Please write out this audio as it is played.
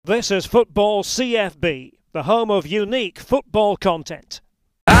This is Football CFB, the home of unique football content.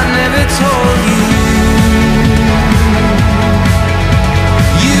 I never told you,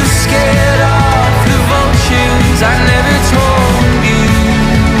 you scared off the vultures. I never told you,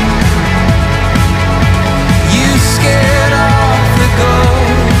 you scared off the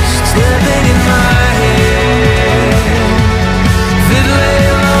ghosts living in my head that lay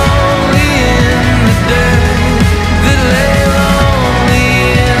lonely in the dirt, that lay lonely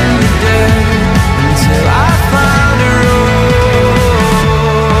in the dirt until I found a rose.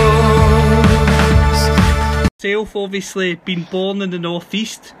 Yourself, obviously been born in the North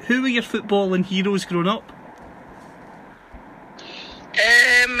East. Who were your footballing heroes growing up?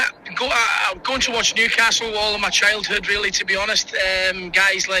 Going to watch Newcastle all of my childhood, really, to be honest.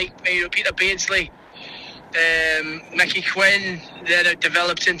 Guys like Peter Beardsley, Mickey Quinn, then it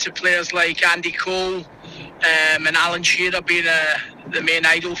developed into players like Andy Cole and Alan Shearer being the main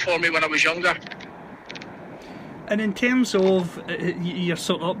idol for me when I was younger. And in terms of your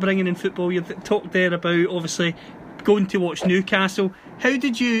sort of upbringing in football, you've talked there about obviously going to watch Newcastle. How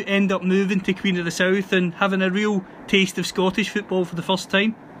did you end up moving to Queen of the South and having a real taste of Scottish football for the first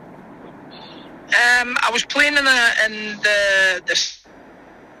time? I was playing in the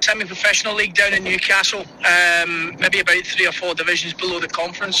semi-professional league down in Newcastle, maybe about 3 or 4 divisions below the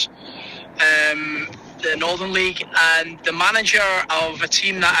conference, the Northern League, and the manager of a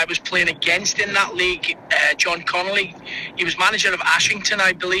team that I was playing against in that league, John Connolly, he was manager of Ashington,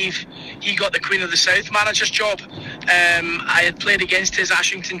 I believe. He got the Queen of the South manager's job. I had played against his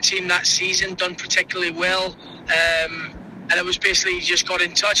Ashington team that season, done particularly well, and it was basically, he just got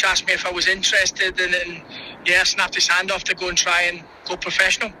in touch, asked me if I was interested, and then snapped his hand off to go and try and go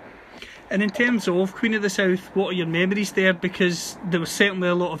professional. And in terms of Queen of the South, what are your memories there? Because there was certainly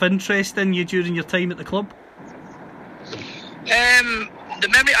a lot of interest in you during your time at the club. The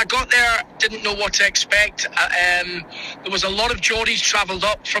memory I got there, didn't know what to expect. There was a lot of Geordies travelled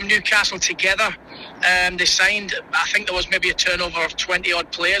up from Newcastle together. They signed, I think there was maybe a turnover of 20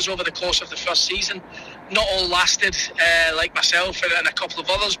 odd players over the course of the first season. Not all lasted, like myself and a couple of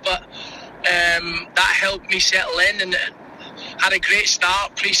others, but that helped me settle in and had a great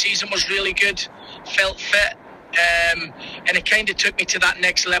start. Pre-season was really good, felt fit, and it kind of took me to that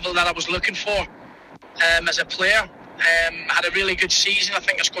next level that I was looking for as a player. Had a really good season. I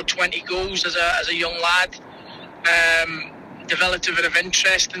think I scored 20 goals as a young lad. Developed a bit of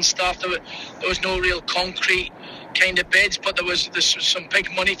interest and stuff. There was no real concrete kind of bids, but there's some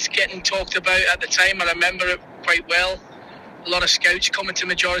big money getting talked about at the time. I remember it quite well. A lot of scouts coming to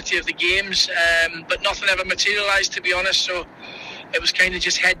majority of the games, but nothing ever materialised, to be honest. So it was kind of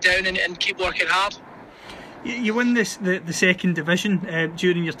just head down and keep working hard. You won the second division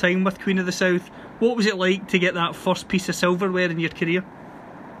during your time with Queen of the South. What was it like to get that first piece of silverware in your career?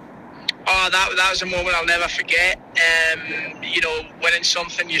 Oh, that was a moment I'll never forget. Winning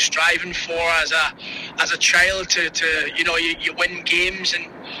something you're striving for as a child to you win games and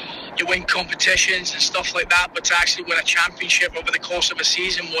you win competitions and stuff like that, but to actually win a championship over the course of a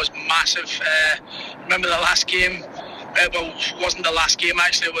season was massive. Remember the last game? Well, it wasn't the last game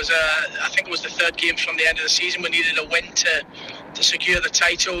actually. It was I think it was the third game from the end of the season. We needed a win to secure the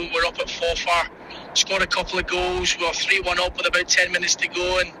title. We're up at 4-4. Scored a couple of goals. We were 3-1 up with about 10 minutes to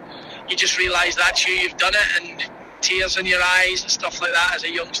go, and you just realise that's you've done it, and tears in your eyes and stuff like that as a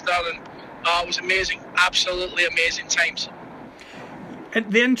youngster. And it was amazing, absolutely amazing times.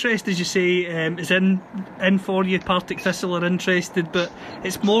 And the interest, as you say, is in for you. Partick Thistle are interested, but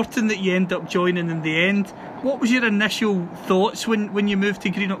it's Morton that you end up joining in the end. What was your initial thoughts when you moved to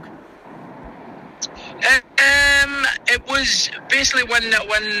Greenock? It was basically when I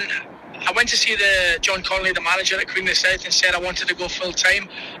went to see John Connolly, the manager at Queen of the South, and said I wanted to go full-time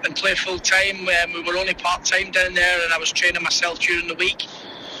and play full-time. We were only part-time down there, and I was training myself during the week.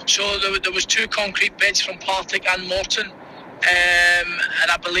 So there was 2 concrete bids from Partick and Morton.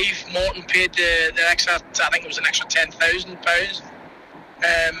 And I believe Morton paid the extra, I think it was an extra £10,000.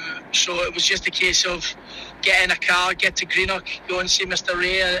 So it was just a case of get in a car, get to Greenock, go and see Mr.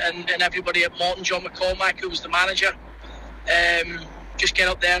 Ray and everybody at Morton, John McCormack, who was the manager. Just get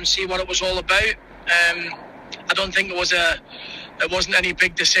up there and see what it was all about. I don't think there wasn't any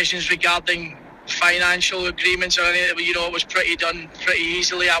big decisions regarding financial agreements or anything. It was done pretty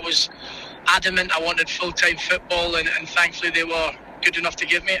easily. I was adamant I wanted full-time football, and thankfully they were good enough to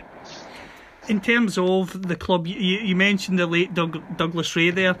give me it. In terms of the club, you mentioned the late Douglas Ray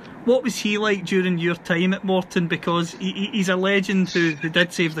there. What was he like during your time at Morton? Because he's a legend who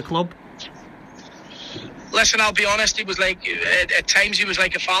did save the club. listen, I'll be honest. He was like, at times he was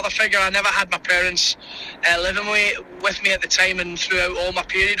like a father figure. I never had my parents living with me at the time and throughout all my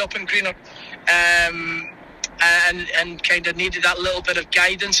period up in Greenock, and kind of needed that little bit of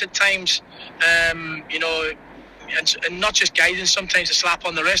guidance at times. You know, and not just guidance. Sometimes a slap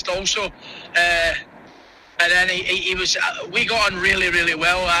on the wrist also. And then he was. We got on really, really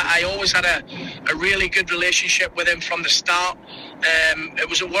well. I always had a really good relationship with him from the start. It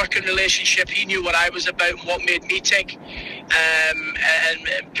was a working relationship. He knew what I was about and what made me tick,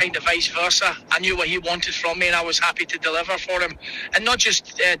 and kind of vice versa. I knew what he wanted from me, and I was happy to deliver for him. And not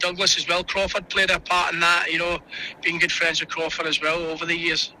just Douglas as well. Crawford played a part in that. You know, being good friends with Crawford as well over the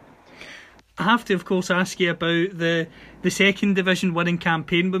years. I have to, of course, ask you about the second division winning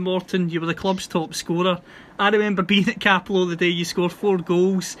campaign with Morton. You were the club's top scorer. I remember being at Capello the day you scored 4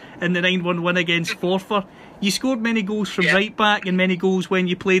 goals in the 9-1 win against Forfar. You scored many goals from right back and many goals when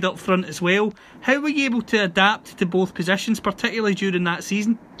you played up front as well. How were you able to adapt to both positions, particularly during that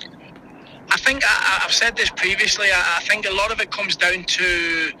season? I think I've said this previously. I think a lot of it comes down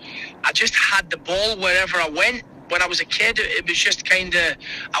to I just had the ball wherever I went. When I was a kid, it was just kind of,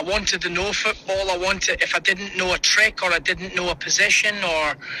 I wanted to know football. If I didn't know a trick or I didn't know a position,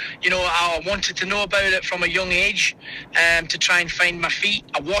 or, you know, I wanted to know about it from a young age, to try and find my feet.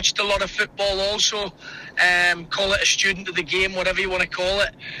 I watched a lot of football also, call it a student of the game, whatever you want to call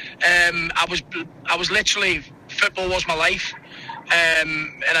it. I was literally, football was my life,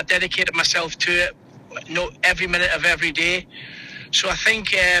 and I dedicated myself to it, every minute of every day. So I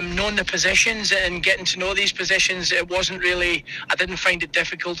think knowing the positions and getting to know these positions, I didn't find it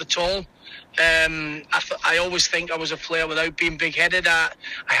difficult at all. I always think I was a player without being big-headed. I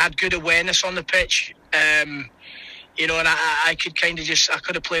had good awareness on the pitch, you know, and I could kind of I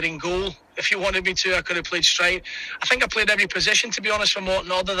could have played in goal if you wanted me to. I could have played straight. I think I played every position, to be honest, for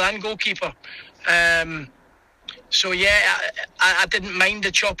Morton, other than goalkeeper. So yeah, I didn't mind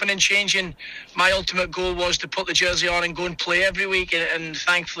the chopping and changing. My ultimate goal was to put the jersey on and go and play every week, and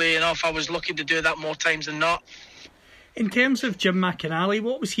thankfully enough, I was lucky to do that more times than not. In terms of Jim McInally,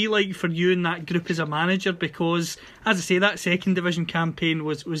 what was he like for you in that group as a manager? Because, as I say, that second division campaign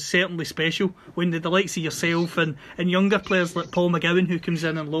was certainly special when the likes of yourself and younger players like Paul McGowan, who comes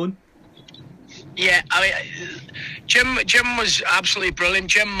in on loan. Yeah, I mean, Jim was absolutely brilliant.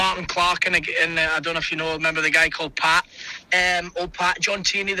 Jim, Martin Clark, and I don't know if you remember the guy called Pat, old Pat, John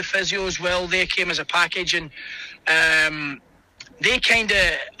Tierney, the physio as well. They came as a package, and they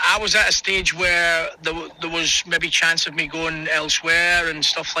I was at a stage where there was maybe chance of me going elsewhere and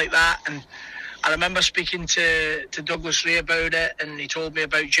stuff like that, and I remember speaking to Douglas Ray about it, and he told me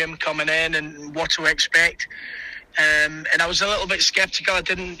about Jim coming in and what to expect. And I was a little bit sceptical. I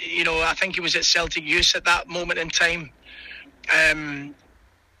didn't, I think he was at Celtic Youth at that moment in time. And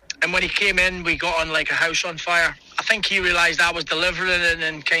when he came in, we got on like a house on fire. I think he realised I was delivering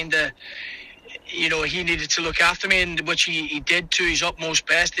and kind of, he needed to look after me, and which he did to his utmost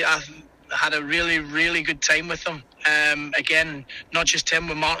best. I had a really, really good time with him. Again, not just him,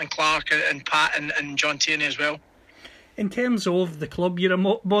 with Martin Clark and Pat and John Tierney as well. In terms of the club, you're a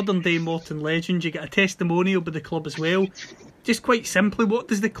modern day Morton legend. You get a testimonial by the club as well. Just quite simply, what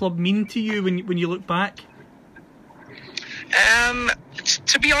does the club mean to you when you look back?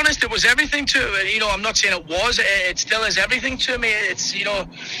 To be honest, it was everything to it. I'm not saying it was. It still is everything to me. It's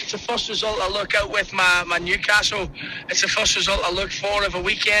it's the first result I look out with my Newcastle. It's the first result I look for every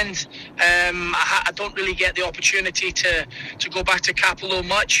weekend. I don't really get the opportunity to go back to Capello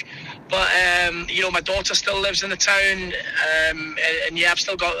much. But, my daughter still lives in the town, and yeah, I've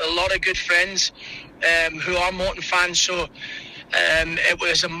still got a lot of good friends who are Morton fans, so it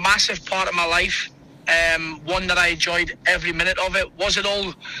was a massive part of my life, one that I enjoyed every minute of it. Was it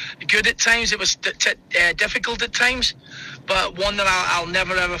all good at times? It was difficult at times, but one that I'll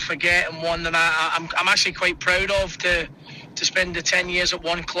never ever forget, and one that I'm actually quite proud of to spend the 10 years at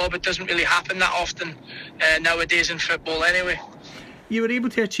one club. It doesn't really happen that often nowadays in football anyway. You were able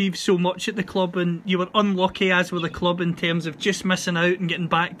to achieve so much at the club, and you were unlucky, as with the club, in terms of just missing out and getting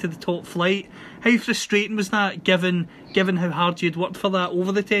back to the top flight. How frustrating was that, given how hard you'd worked for that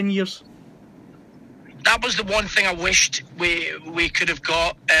over the 10 years? That was the one thing I wished we could have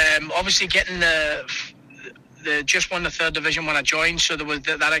got. Obviously, getting the just won the third division when I joined, so there was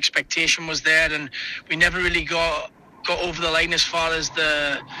that expectation was there, and we never really got over the line as far as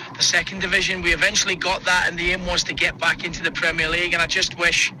the second division. We eventually got that, and the aim was to get back into the Premier League, and I just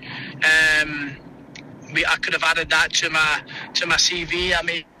wish I could have added that to my CV. I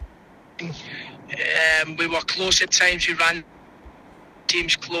mean, we were close at times. We ran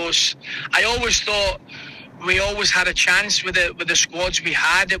teams close. I always thought we always had a chance with the squads we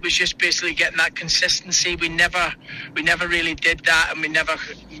had. It was just basically getting that consistency. We never really did that, and we never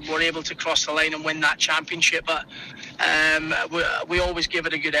were able to cross the line and win that championship. But we always give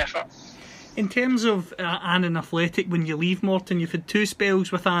it a good effort. In terms of Annan Athletic, when you leave Morton, you've had 2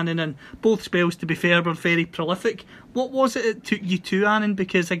 spells with Annan, and both spells, to be fair, were very prolific. What was it that took you to Annan?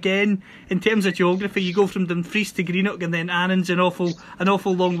 Because again, in terms of geography, you go from Dumfries to Greenock, and then Annan's an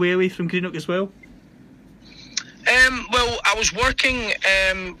awful long way away from Greenock as well. Well, I was working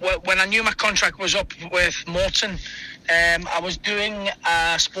when I knew my contract was up with Morton. I was doing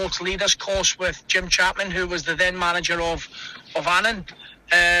a sports leaders course with Jim Chapman, who was the then manager of Annan.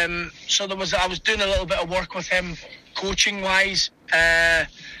 So I was doing a little bit of work with him, coaching wise.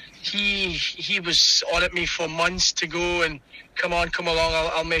 He was on at me for months to go and come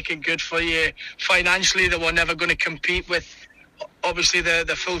along. I'll make it good for you. Financially, they were never going to compete with, obviously,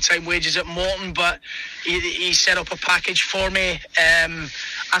 the full-time wages at Morton, but he set up a package for me,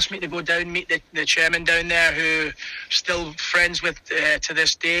 asked me to go down, meet the chairman down there, who I'm still friends with to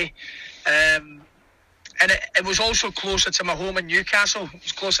this day. And it was also closer to my home in Newcastle. It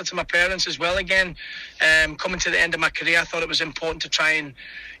was closer to my parents as well again. Coming to the end of my career, I thought it was important to try and,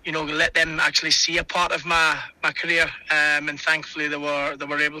 let them actually see a part of my career. And thankfully they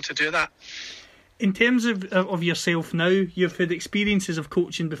were able to do that. In terms of yourself now, you've had experiences of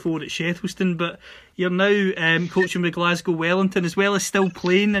coaching before at Shethelston, but you're now coaching with Glasgow Wellington, as well as still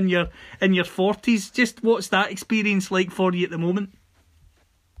playing in your 40s. Just what's that experience like for you at the moment?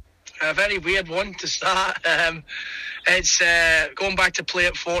 A very weird one to start. It's going back to play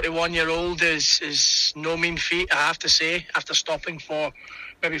at 41-year-old is no mean feat, I have to say, after stopping for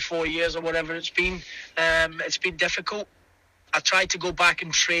maybe 4 years or whatever it's been. It's been difficult. I tried to go back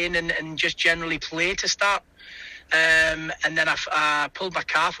and train and just generally play to start. And then I pulled my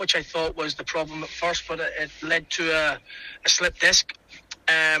calf, which I thought was the problem at first, but it led to a slip disc.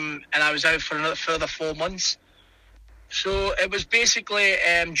 And I was out for another further 4 months. So it was basically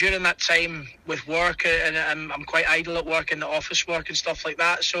during that time with work, and I'm quite idle at work, in the office work and stuff like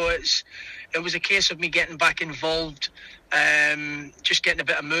that. So it was a case of me getting back involved, just getting a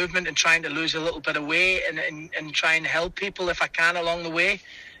bit of movement and trying to lose a little bit of weight and try and help people if I can along the way.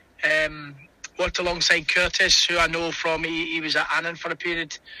 Worked alongside Curtis, who I know from, he was at Annan for a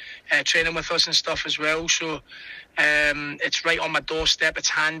period, training with us and stuff as well. So it's right on my doorstep. It's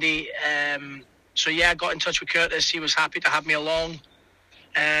handy. So yeah, I got in touch with Curtis. He was happy to have me along.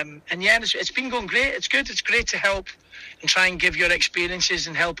 And yeah, it's been going great. It's good. It's great to help and try and give your experiences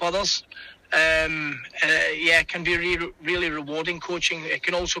and help others. Yeah, it can be really rewarding coaching. It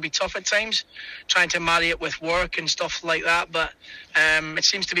can also be tough at times, trying to marry it with work and stuff like that. But it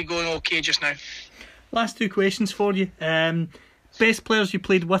seems to be going okay just now. Last 2 questions for you. Best players you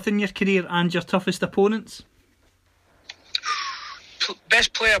played with in your career and your toughest opponents?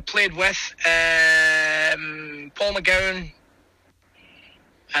 Best player I played with, Paul McGowan,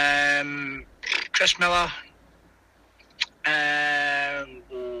 Chris Miller, Andy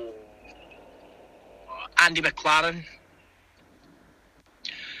McLaren.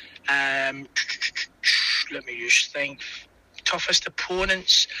 Let me just think. Toughest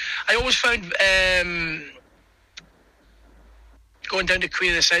opponents. I always found going down to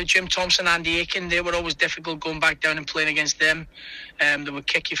Queen of the South, Jim Thompson, Andy Aiken, they were always difficult going back down and playing against them. They would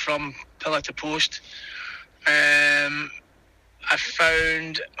kick you from pillar to post. I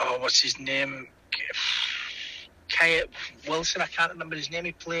found, what's his name? Kyatt Wilson, I can't remember his name.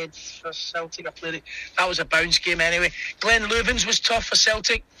 He played for Celtic. That was a bounce game anyway. Glenn Lubens was tough for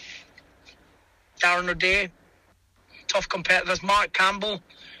Celtic. Darren O'Day, tough competitors. Mark Campbell,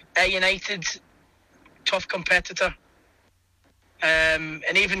 United, tough competitor. And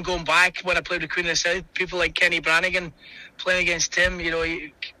even going back when I played with Queen of the South, people like Kenny Brannigan, playing against him,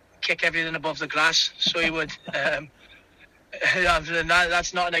 he'd kick everything above the grass. So he would.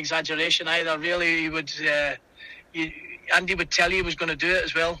 That's not an exaggeration either. Really, he would. Andy would tell you he was going to do it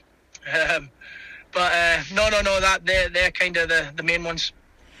as well. But no. That they're kind of the main ones.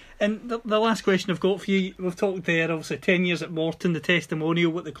 And the last question I've got for you, we've talked there, obviously 10 years at Morton, the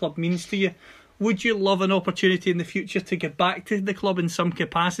testimonial, what the club means to you. Would you love an opportunity in the future to get back to the club in some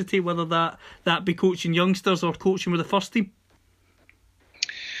capacity, whether that be coaching youngsters or coaching with the first team?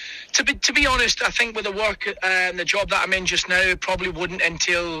 To be honest, I think with the work and the job that I'm in just now, it probably wouldn't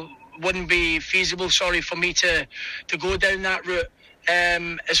be feasible, for me to go down that route.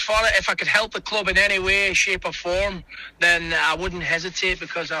 As far as if I could help the club in any way, shape or form, then I wouldn't hesitate,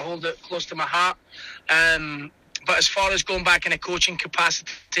 because I hold it close to my heart. But as far as going back in a coaching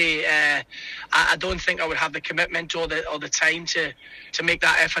capacity, I don't think I would have the commitment or the time to make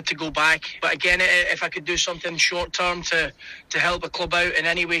that effort to go back. But again, if I could do something short term to help a club out in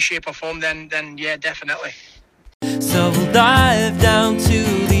any way, shape or form, then yeah, definitely. So we'll dive down to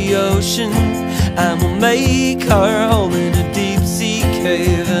the ocean, and we'll make our home in a deep sea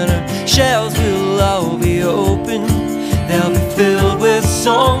cave, and our shells will all be open. They'll be filled with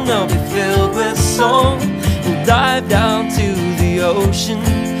song, they'll be filled with song. We'll dive down to the ocean,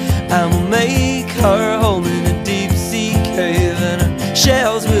 and we'll make our home in a deep sea cave, and our shells